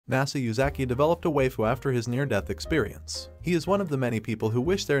NASA Yuzaki developed a waifu after his near-death experience. He is one of the many people who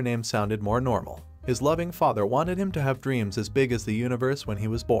wish their name sounded more normal. His loving father wanted him to have dreams as big as the universe when he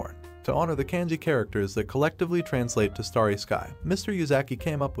was born. To honor the kanji characters that collectively translate to starry sky, Mr. Yuzaki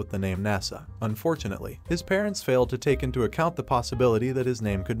came up with the name NASA. Unfortunately, his parents failed to take into account the possibility that his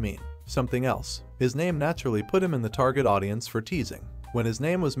name could mean something else. His name naturally put him in the target audience for teasing. When his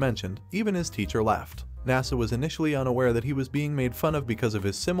name was mentioned, even his teacher laughed. NASA was initially unaware that he was being made fun of because of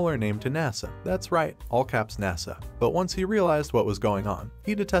his similar name to NASA. That's right, all caps NASA. But once he realized what was going on,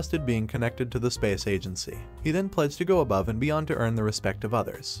 he detested being connected to the space agency. He then pledged to go above and beyond to earn the respect of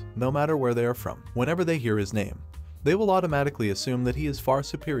others, no matter where they are from. Whenever they hear his name, they will automatically assume that he is far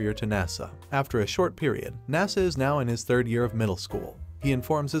superior to NASA. After a short period, NASA is now in his 3rd year of middle school. He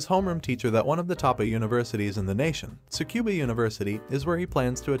informs his homeroom teacher that one of the top universities in the nation, Tsukuba University, is where he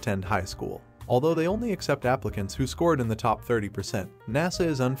plans to attend high school. Although they only accept applicants who scored in the top 30%, NASA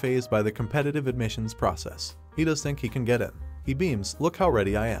is unfazed by the competitive admissions process. He does think he can get in. He beams, "Look how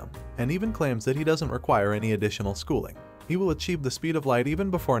ready I am," and even claims that he doesn't require any additional schooling. He will achieve the speed of light even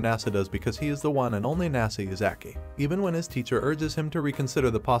before NASA does because he is the one and only NASA Yuzaki. Even when his teacher urges him to reconsider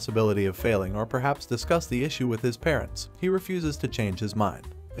the possibility of failing or perhaps discuss the issue with his parents, he refuses to change his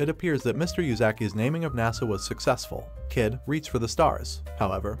mind. It appears that Mr. Yuzaki's naming of NASA was successful. Kid, reach for the stars.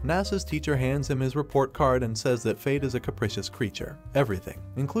 However, NASA's teacher hands him his report card and says that fate is a capricious creature. Everything,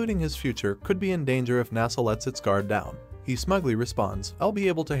 including his future, could be in danger if NASA lets its guard down. He smugly responds, "I'll be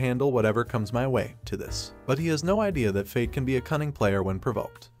able to handle whatever comes my way," to this. But he has no idea that fate can be a cunning player when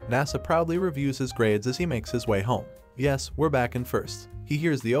provoked. NASA proudly reviews his grades as he makes his way home. Yes, we're back in first. He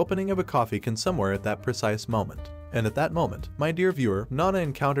hears the opening of a coffee can somewhere at that precise moment. And at that moment, my dear viewer, Nana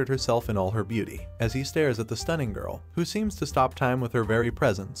encountered herself in all her beauty. As he stares at the stunning girl, who seems to stop time with her very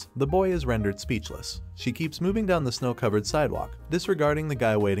presence, the boy is rendered speechless. She keeps moving down the snow-covered sidewalk, disregarding the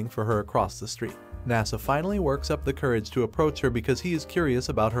guy waiting for her across the street. NASA finally works up the courage to approach her because he is curious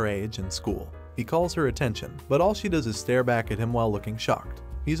about her age and school. He calls her attention, but all she does is stare back at him while looking shocked.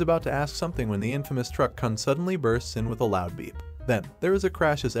 He's about to ask something when the infamous truck con suddenly bursts in with a loud beep. Then, there is a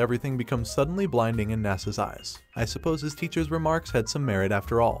crash as everything becomes suddenly blinding in NASA's eyes. I suppose his teacher's remarks had some merit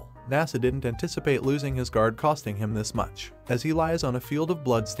after all. NASA didn't anticipate losing his guard costing him this much. As he lies on a field of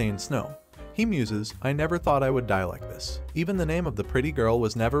blood-stained snow, he muses, "I never thought I would die like this." Even the name of the pretty girl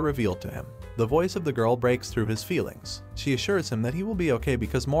was never revealed to him. The voice of the girl breaks through his feelings. She assures him that he will be okay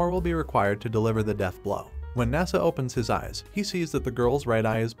because more will be required to deliver the death blow. When NASA opens his eyes, he sees that the girl's right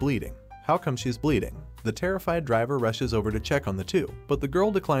eye is bleeding. How come she's bleeding? The terrified driver rushes over to check on the two, but the girl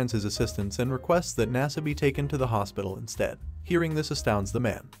declines his assistance and requests that NASA be taken to the hospital instead. Hearing this astounds the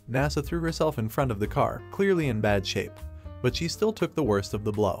man. NASA threw herself in front of the car, clearly in bad shape, but she still took the worst of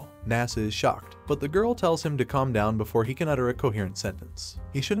the blow. NASA is shocked, but the girl tells him to calm down before he can utter a coherent sentence.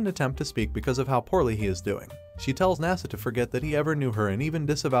 He shouldn't attempt to speak because of how poorly he is doing. She tells NASA to forget that he ever knew her and even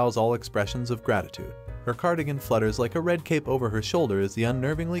disavows all expressions of gratitude. Her cardigan flutters like a red cape over her shoulder as the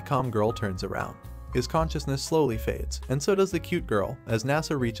unnervingly calm girl turns around. His consciousness slowly fades, and so does the cute girl, as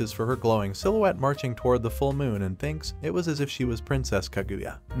NASA reaches for her glowing silhouette marching toward the full moon and thinks it was as if she was Princess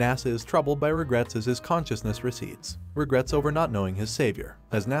Kaguya. NASA is troubled by regrets as his consciousness recedes. Regrets over not knowing his savior.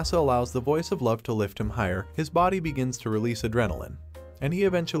 As NASA allows the voice of love to lift him higher, his body begins to release adrenaline, and he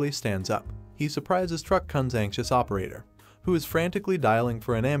eventually stands up. He surprises Truck Kun's anxious operator, who is frantically dialing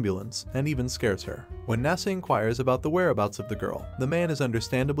for an ambulance and even scares her. When NASA inquires about the whereabouts of the girl, the man is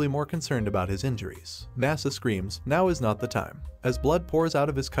understandably more concerned about his injuries. NASA screams, "Now is not the time," as blood pours out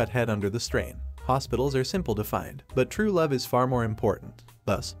of his cut head under the strain. Hospitals are simple to find, but true love is far more important.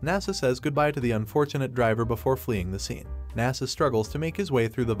 Thus, NASA says goodbye to the unfortunate driver before fleeing the scene. NASA struggles to make his way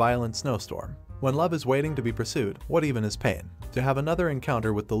through the violent snowstorm. When love is waiting to be pursued, what even is pain? To have another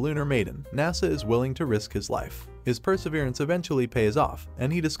encounter with the Lunar Maiden, NASA is willing to risk his life. His perseverance eventually pays off,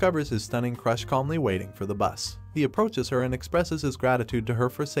 and he discovers his stunning crush calmly waiting for the bus. He approaches her and expresses his gratitude to her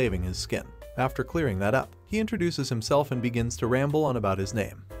for saving his skin. After clearing that up, he introduces himself and begins to ramble on about his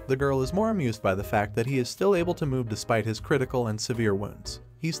name. The girl is more amused by the fact that he is still able to move despite his critical and severe wounds.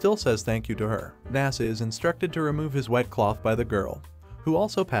 He still says thank you to her. NASA is instructed to remove his wet cloth by the girl, who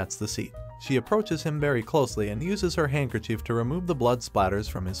also pats the seat. She approaches him very closely and uses her handkerchief to remove the blood splatters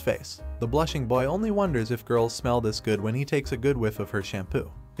from his face. The blushing boy only wonders if girls smell this good when he takes a good whiff of her shampoo.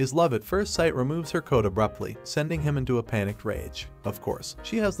 His love at first sight removes her coat abruptly, sending him into a panicked rage. Of course,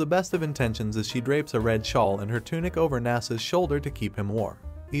 she has the best of intentions as she drapes a red shawl and her tunic over NASA's shoulder to keep him warm.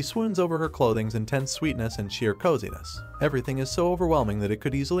 He swoons over her clothing's intense sweetness and sheer coziness. Everything is so overwhelming that it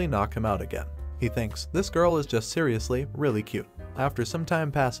could easily knock him out again. He thinks, this girl is just seriously, really cute. after some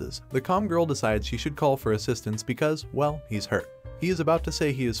time passes, the calm girl decides she should call for assistance because, well, he's hurt. He is about to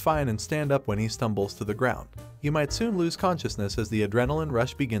say he is fine and stand up when he stumbles to the ground. He might soon lose consciousness as the adrenaline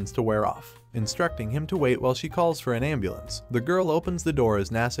rush begins to wear off. Instructing him to wait while she calls for an ambulance, the girl opens the door as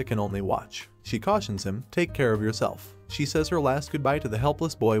Nasa can only watch. She cautions him, "Take care of yourself." She says her last goodbye to the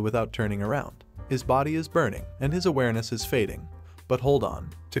helpless boy without turning around. His body is burning, and his awareness is fading. But hold on.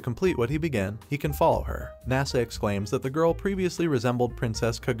 To complete what he began, he can follow her. Nasa exclaims that the girl previously resembled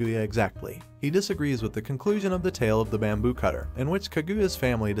Princess Kaguya exactly. He disagrees with the conclusion of the tale of the bamboo cutter, in which Kaguya's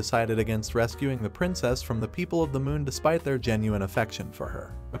family decided against rescuing the princess from the people of the moon despite their genuine affection for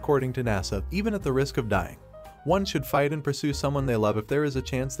her. According to Nasa, even at the risk of dying, one should fight and pursue someone they love if there is a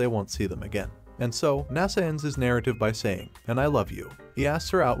chance they won't see them again. And so, Nasa ends his narrative by saying, "And I love you." He asks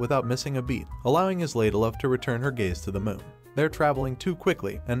her out without missing a beat, allowing his lady love to return her gaze to the moon. They're traveling too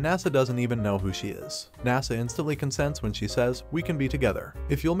quickly, and Nasa doesn't even know who she is. Nasa instantly consents when she says, "We can be together,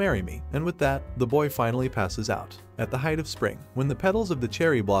 if you'll marry me," and with that, the boy finally passes out. At the height of spring, when the petals of the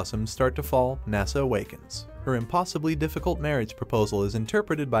cherry blossoms start to fall, Nasa awakens. Her impossibly difficult marriage proposal is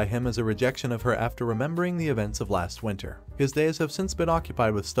interpreted by him as a rejection of her after remembering the events of last winter. His days have since been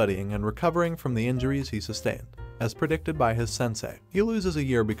occupied with studying and recovering from the injuries he sustained. As predicted by his sensei, he loses a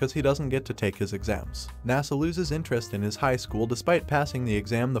year because he doesn't get to take his exams. Nasa loses interest in his high school despite passing the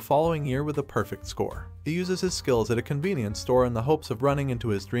exam the following year with a perfect score. He uses his skills at a convenience store in the hopes of running into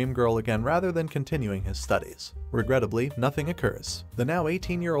his dream girl again rather than continuing his studies. Regrettably, nothing occurs. The now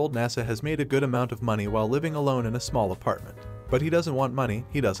 18-year-old Nasa has made a good amount of money while living alone in a small apartment. But he doesn't want money,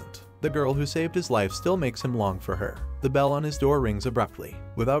 he doesn't. The girl who saved his life still makes him long for her. The bell on his door rings abruptly.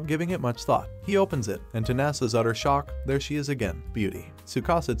 Without giving it much thought, he opens it, and to Nasa's utter shock, there she is again, Beauty.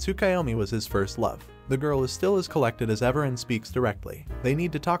 Tsukasa Tsukayomi was his first love. The girl is still as collected as ever and speaks directly. They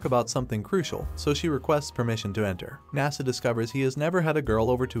need to talk about something crucial, so she requests permission to enter. Nasa discovers he has never had a girl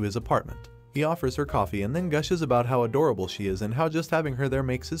over to his apartment. He offers her coffee and then gushes about how adorable she is and how just having her there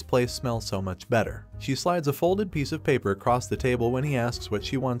makes his place smell so much better. She slides a folded piece of paper across the table when he asks what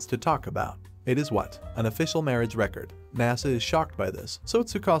she wants to talk about. It is what? An official marriage record. Nasa is shocked by this, so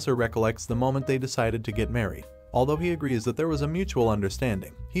Tsukasa recollects the moment they decided to get married. Although he agrees that there was a mutual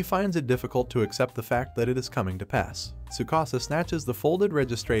understanding, he finds it difficult to accept the fact that it is coming to pass. Tsukasa snatches the folded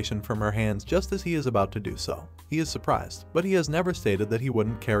registration from her hands just as he is about to do so. He is surprised, but he has never stated that he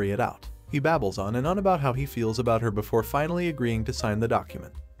wouldn't carry it out. He babbles on and on about how he feels about her before finally agreeing to sign the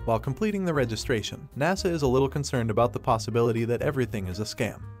document. While completing the registration, Nasa is a little concerned about the possibility that everything is a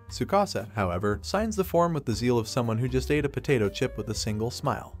scam. Tsukasa, however, signs the form with the zeal of someone who just ate a potato chip with a single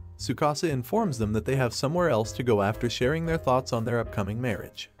smile. Tsukasa informs them that they have somewhere else to go after sharing their thoughts on their upcoming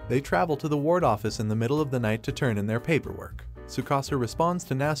marriage. They travel to the ward office in the middle of the night to turn in their paperwork. Tsukasa responds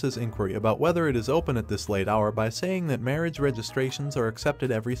to Nasa's inquiry about whether it is open at this late hour by saying that marriage registrations are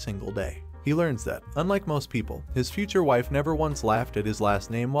accepted every single day. He learns that, unlike most people, his future wife never once laughed at his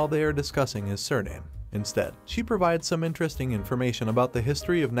last name while they are discussing his surname. Instead, she provides some interesting information about the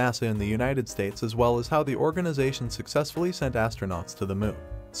history of NASA in the United States as well as how the organization successfully sent astronauts to the moon.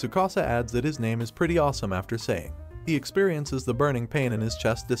 Tsukasa adds that his name is pretty awesome after saying, he experiences the burning pain in his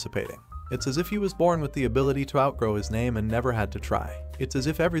chest dissipating. It's as if he was born with the ability to outgrow his name and never had to try. It's as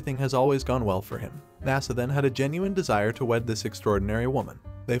if everything has always gone well for him. Nasa then had a genuine desire to wed this extraordinary woman.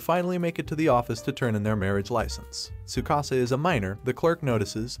 They finally make it to the office to turn in their marriage license. Tsukasa is a minor, the clerk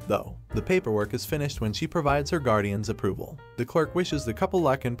notices, though. The paperwork is finished when she provides her guardian's approval. The clerk wishes the couple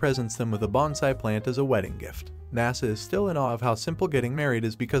luck and presents them with a bonsai plant as a wedding gift. Nasa is still in awe of how simple getting married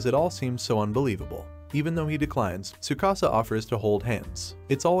is because it all seems so unbelievable. Even though he declines, Tsukasa offers to hold hands.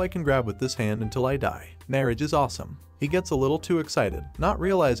 It's all I can grab with this hand until I die. Marriage is awesome. He gets a little too excited, not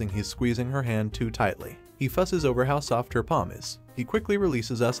realizing he's squeezing her hand too tightly. He fusses over how soft her palm is. He quickly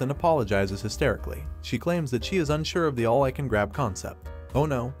releases us and apologizes hysterically. She claims that she is unsure of the all-I-can-grab concept. Oh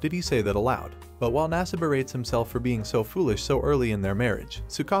no, did he say that aloud? But while Nasa berates himself for being so foolish so early in their marriage,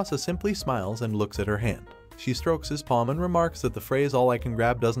 Tsukasa simply smiles and looks at her hand. She strokes his palm and remarks that the phrase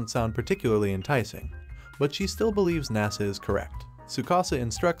all-I-can-grab doesn't sound particularly enticing. But she still believes Nasa is correct. Tsukasa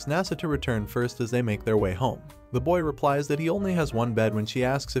instructs Nasa to return first as they make their way home. The boy replies that he only has one bed when she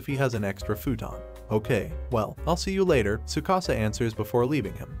asks if he has an extra futon. Okay, well, I'll see you later, Tsukasa answers before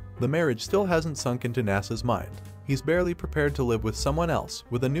leaving him. The marriage still hasn't sunk into Nasa's mind. He's barely prepared to live with someone else,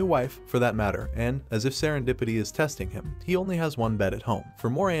 with a new wife, for that matter, and, as if serendipity is testing him, he only has one bed at home. For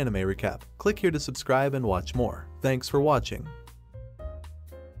more anime recap, click here to subscribe and watch more. Thanks for watching.